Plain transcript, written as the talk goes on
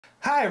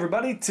Hi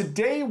everybody,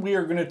 today we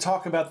are going to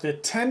talk about the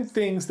 10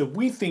 things that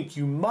we think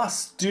you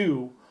must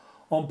do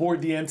on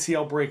board the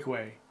NCL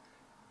Breakaway.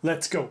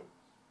 Let's go.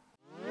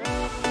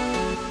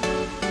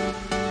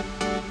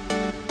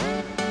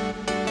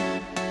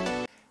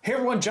 Hey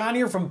everyone, John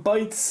here from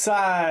Bite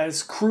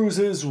Size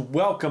Cruises.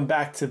 Welcome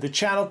back to the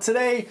channel.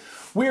 Today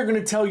we are going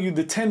to tell you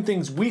the 10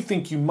 things we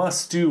think you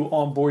must do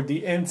on board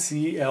the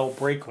NCL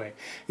Breakaway.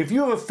 If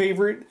you have a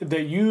favorite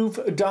that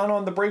you've done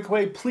on the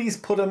Breakaway, please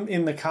put them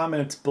in the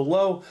comments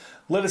below.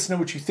 Let us know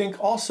what you think.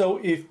 Also,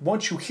 if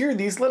once you hear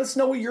these, let us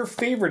know what your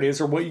favorite is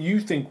or what you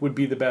think would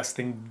be the best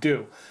thing to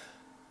do.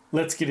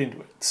 Let's get into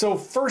it. So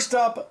first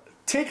up,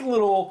 take a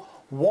little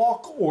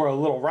walk or a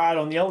little ride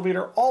on the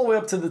elevator all the way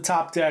up to the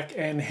top deck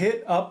and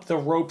hit up the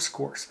ropes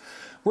course.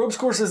 Ropes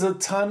course is a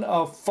ton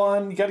of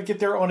fun. You got to get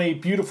there on a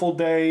beautiful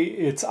day.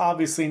 It's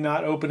obviously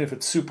not open if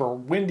it's super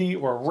windy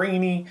or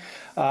rainy,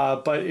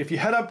 but if you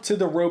head up to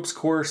the ropes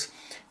course,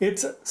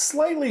 it's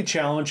slightly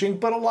challenging,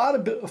 but a lot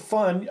of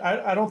fun.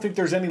 I don't think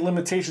there's any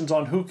limitations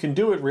on who can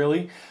do it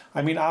really.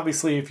 I mean,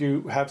 obviously if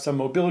you have some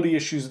mobility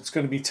issues, it's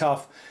going to be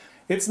tough.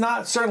 It's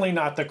certainly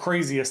not the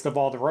craziest of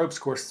all the ropes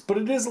courses, but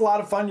it is a lot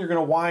of fun. You're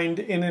going to wind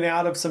in and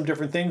out of some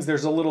different things.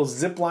 There's a little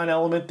zip line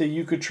element that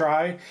you could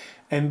try,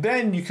 and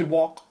then you could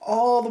walk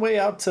all the way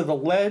out to the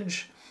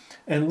ledge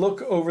and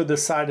look over the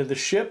side of the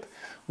ship,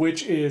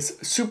 which is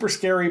super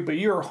scary, but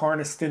you're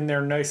harnessed in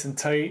there nice and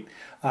tight.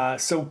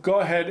 So go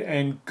ahead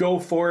and go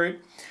for it.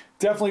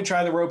 Definitely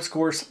try the ropes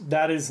course.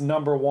 That is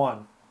number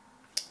one.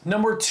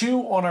 Number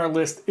two on our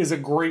list is a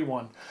great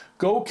one.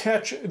 Go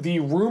catch the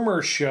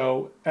rumor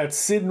show at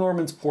Sid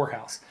Norman's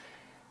Poorhouse.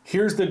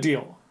 Here's the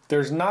deal.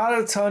 There's not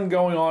a ton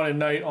going on at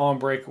night on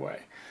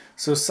Breakaway.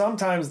 So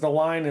sometimes the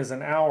line is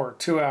an hour,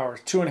 2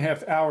 hours,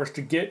 2.5 hours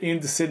to get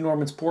into Sid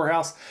Norman's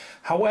Poorhouse.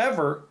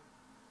 However,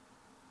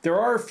 there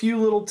are a few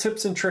little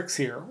tips and tricks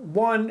here.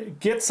 One,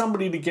 get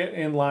somebody to get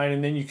in line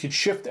and then you could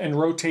shift and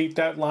rotate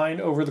that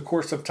line over the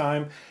course of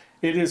time.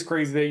 It is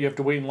crazy that you have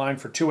to wait in line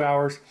for 2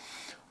 hours.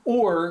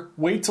 Or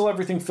wait till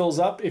everything fills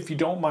up. If you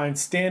don't mind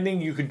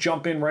standing, you could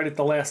jump in right at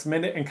the last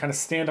minute and kind of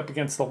stand up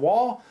against the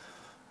wall.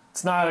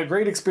 It's not a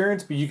great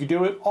experience, but you could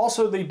do it.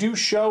 Also, they do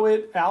show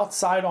it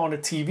outside on a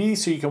TV,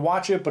 so you can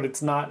watch it, but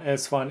it's not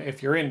as fun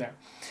if you're in there.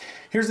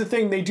 Here's the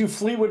thing. They do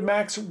Fleetwood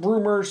Mac's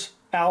Rumors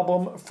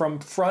album from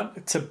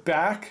front to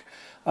back.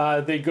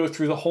 They go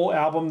through the whole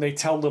album. They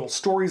tell little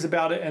stories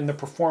about it, and the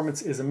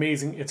performance is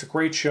amazing. It's a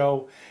great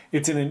show.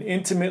 It's in an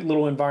intimate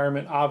little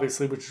environment,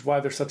 obviously, which is why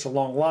there's such a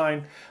long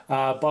line.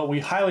 But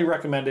we highly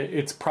recommend it.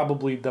 It's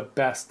probably the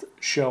best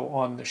show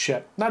on the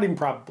ship. Not even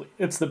probably.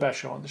 It's the best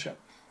show on the ship.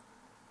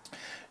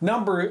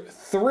 Number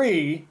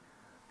three,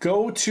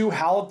 go to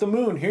Howl at the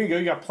Moon. Here you go.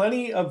 You got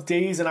plenty of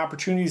days and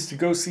opportunities to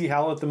go see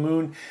Howl at the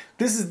Moon.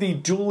 This is the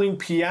dueling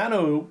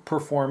piano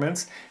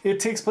performance. It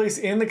takes place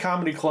in the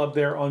Comedy Club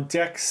there on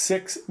deck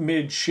 6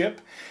 midship,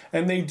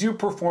 and they do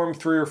perform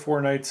 3 or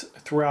 4 nights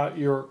throughout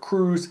your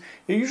cruise.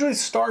 It usually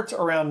starts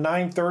around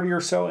 9:30 or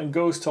so and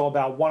goes till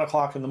about 1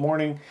 o'clock in the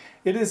morning.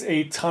 It is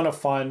a ton of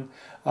fun.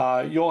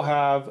 You'll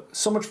have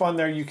so much fun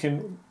there. You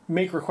can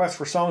make requests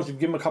for songs. You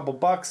give them a couple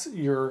bucks.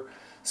 Your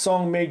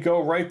song may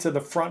go right to the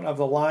front of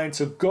the line.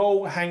 So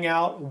go hang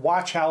out,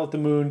 watch Howl at the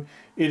Moon.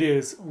 It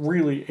is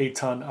really a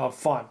ton of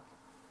fun.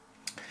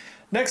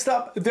 Next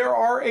up, there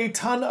are a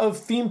ton of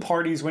theme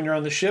parties when you're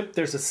on the ship.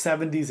 There's a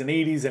 70s and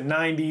 80s and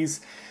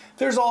 90s.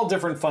 There's all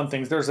different fun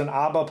things. There's an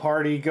ABBA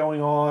party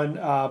going on,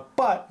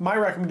 but my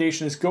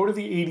recommendation is go to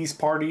the 80s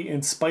party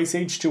in Spice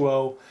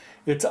H2O.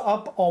 It's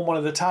up on one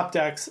of the top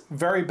decks,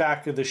 very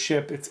back of the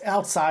ship. It's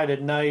outside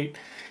at night.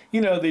 You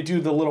know, they do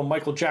the little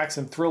Michael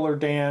Jackson Thriller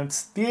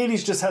dance. The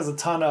 80s just has a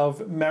ton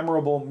of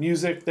memorable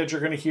music that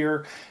you're going to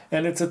hear,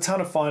 and it's a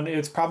ton of fun.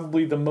 It's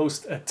probably the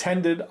most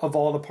attended of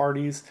all the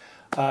parties.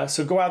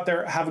 So go out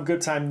there, have a good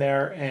time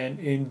there,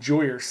 and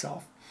enjoy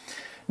yourself.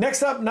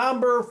 Next up,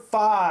 number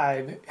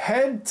 5,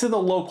 head to the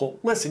local.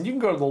 Listen, you can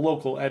go to the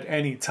local at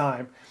any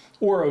time,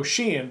 or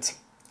Oceans,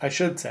 I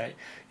should say.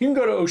 You can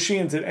go to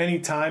Oceans at any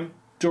time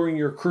during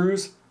your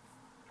cruise.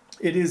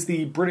 It is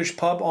the British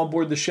pub on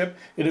board the ship.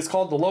 It is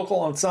called the Local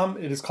on some.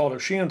 It is called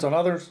Oceans on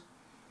others.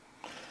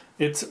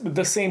 It's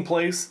the same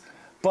place.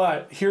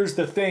 But here's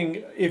the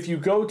thing. If you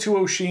go to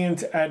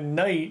Oceans at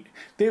night,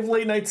 they have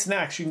late night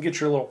snacks. You can get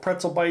your little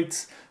pretzel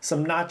bites,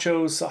 some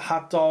nachos, a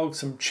hot dog,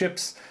 some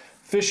chips,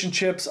 fish and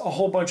chips, a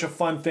whole bunch of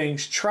fun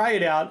things. Try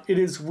it out. It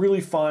is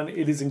really fun.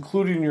 It is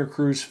included in your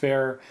cruise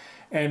fare.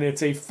 And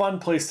it's a fun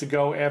place to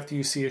go after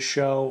you see a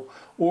show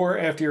or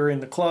after you're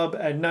in the club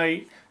at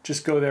night.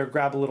 Just go there,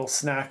 grab a little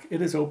snack.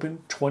 It is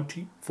open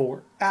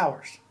 24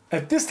 hours.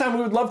 At this time,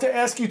 we would love to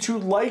ask you to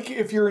like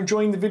if you're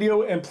enjoying the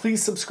video, and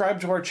please subscribe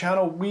to our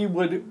channel. We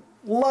would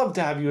love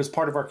to have you as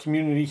part of our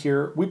community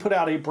here. We put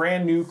out a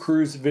brand new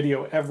cruise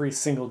video every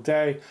single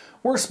day.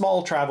 We're a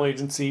small travel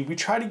agency. We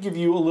try to give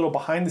you a little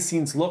behind the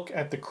scenes look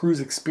at the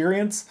cruise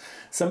experience,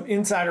 some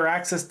insider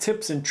access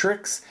tips and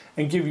tricks,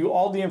 and give you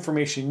all the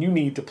information you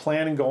need to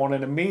plan and go on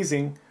an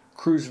amazing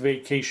cruise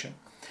vacation.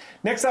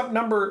 Next up,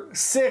 number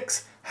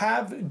 6,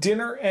 have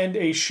dinner and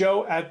a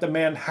show at the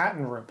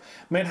Manhattan Room.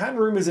 Manhattan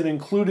Room is an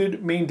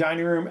included main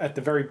dining room at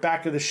the very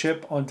back of the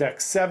ship on deck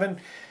 7.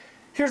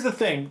 Here's the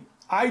thing,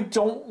 I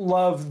don't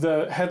love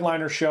the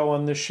headliner show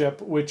on this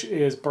ship, which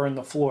is Burn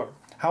the Floor.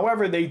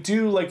 However, they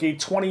do like a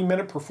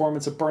 20-minute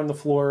performance of Burn the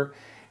Floor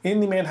in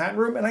the Manhattan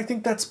Room, and I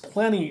think that's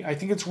plenty. I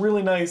think it's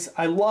really nice.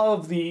 I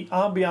love the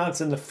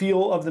ambiance and the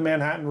feel of the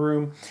Manhattan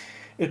Room.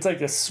 It's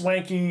like a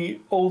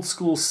swanky, old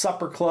school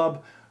supper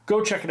club.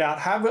 Go check it out.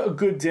 Have a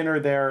good dinner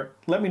there.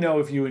 Let me know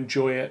if you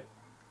enjoy it.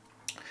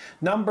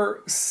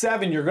 Number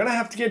 7, you're gonna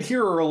have to get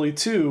here early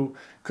too,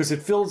 because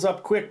it fills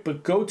up quick,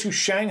 but go to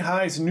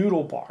Shanghai's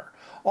Noodle Bar.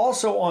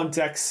 Also on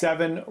deck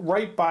 7,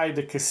 right by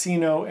the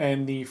casino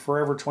and the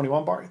Forever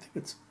 21 bar. I think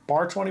it's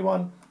Bar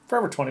 21.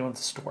 Forever 21's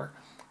a store.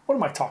 What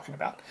am I talking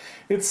about?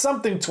 It's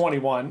something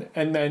 21,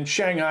 and then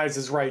Shanghai's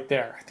is right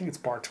there. I think it's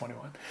Bar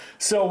 21.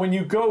 So when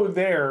you go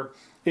there,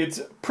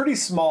 it's pretty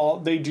small.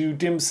 They do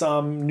dim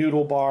sum,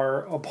 noodle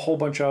bar, a whole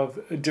bunch of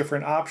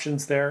different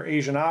options there,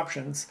 Asian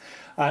options.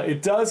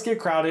 It does get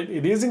crowded.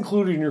 It is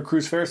included in your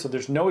cruise fare, so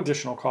there's no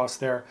additional cost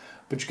there,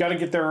 but you got to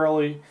get there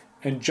early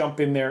and jump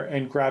in there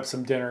and grab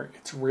some dinner.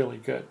 It's really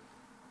good.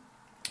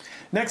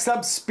 Next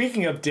up,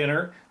 speaking of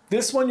dinner,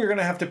 this one you're going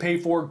to have to pay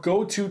for.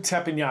 Go to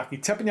teppanyaki.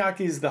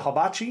 Teppanyaki is the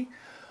hibachi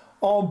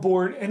on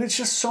board, and it's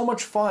just so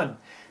much fun.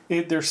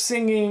 They're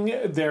singing,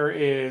 there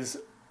is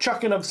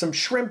chucking of some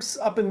shrimps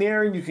up in the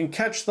air and you can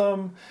catch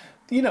them.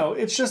 You know,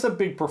 it's just a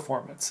big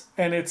performance,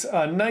 and it's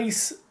a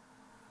nice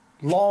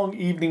long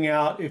evening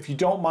out. If you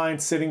don't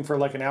mind sitting for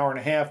like an hour and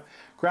a half,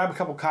 grab a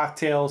couple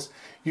cocktails,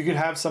 you could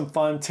have some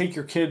fun, take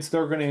your kids,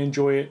 they're going to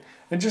enjoy it,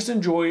 and just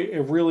enjoy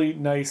a really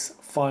nice,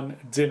 fun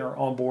dinner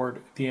on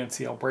board the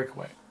NCL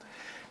Breakaway.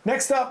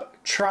 Next up,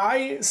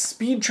 try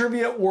speed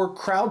trivia or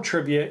crowd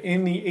trivia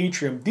in the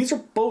atrium. These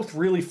are both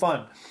really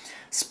fun.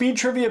 Speed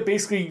trivia,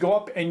 basically you go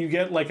up and you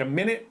get like a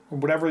minute or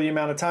whatever the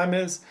amount of time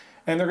is,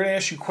 and they're going to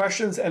ask you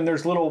questions, and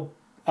there's little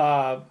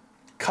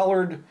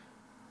colored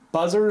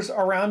buzzers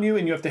around you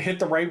and you have to hit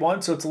the right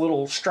one, so it's a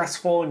little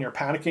stressful and you're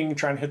panicking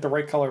trying to hit the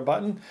right color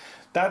button.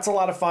 That's a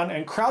lot of fun.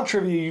 And crowd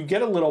trivia, you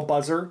get a little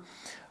buzzer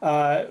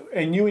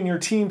and you and your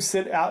team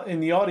sit out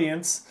in the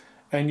audience,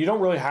 and you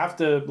don't really have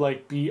to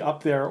like be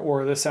up there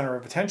or the center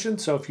of attention.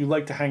 So if you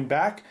like to hang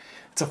back,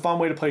 it's a fun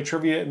way to play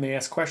trivia, and they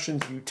ask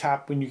questions, you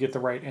tap when you get the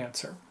right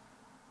answer.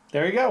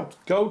 There you go.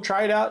 Go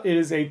try it out. It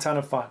is a ton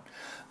of fun.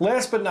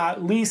 Last but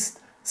not least,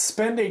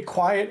 spend a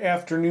quiet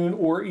afternoon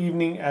or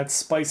evening at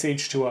Spice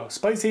H2O.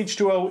 Spice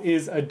H2O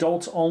is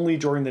adults only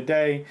during the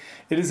day.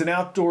 It is an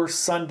outdoor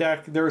sun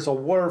deck. There's a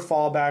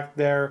waterfall back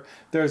there.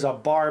 There's a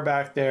bar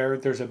back there.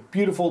 There's a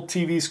beautiful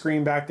TV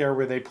screen back there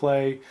where they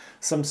play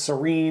some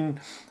serene,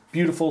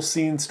 beautiful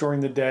scenes during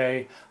the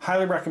day.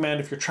 Highly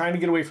recommend if you're trying to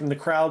get away from the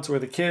crowds or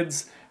the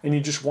kids and you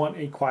just want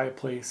a quiet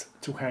place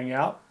to hang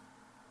out.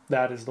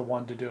 That is the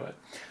one to do it.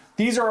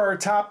 These are our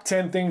top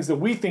 10 things that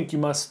we think you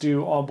must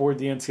do on board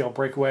the NCL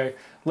Breakaway.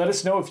 Let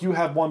us know if you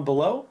have one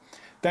below.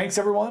 Thanks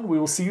everyone. We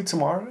will see you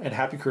tomorrow, and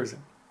happy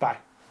cruising.